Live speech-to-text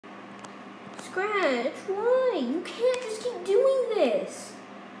Scratch, why? You can't just keep doing this.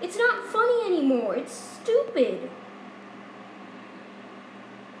 It's not funny anymore. It's stupid.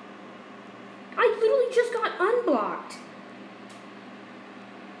 I literally just got unblocked.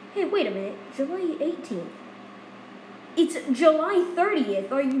 Hey, wait a minute. July 18th. It's July 30th.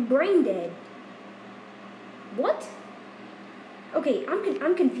 Are you brain dead? What? Okay,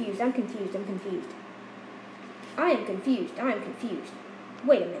 I'm confused. I am confused.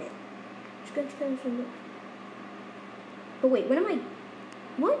 Wait a minute. But wait, when am I...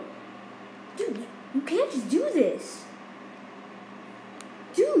 What? Dude, you can't just do this.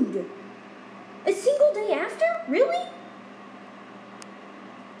 Dude. A single day after? Really?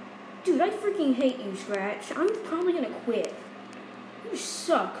 Dude, I freaking hate you, Scratch. I'm probably gonna quit. You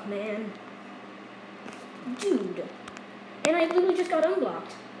suck, man. Dude. And I literally just got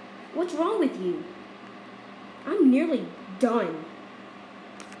unblocked. What's wrong with you? I'm nearly done.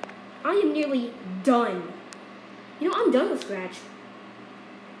 I am nearly done. You know, I'm done with Scratch.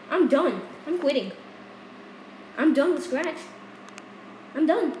 I'm done. I'm quitting. I'm done with Scratch. I'm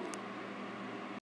done.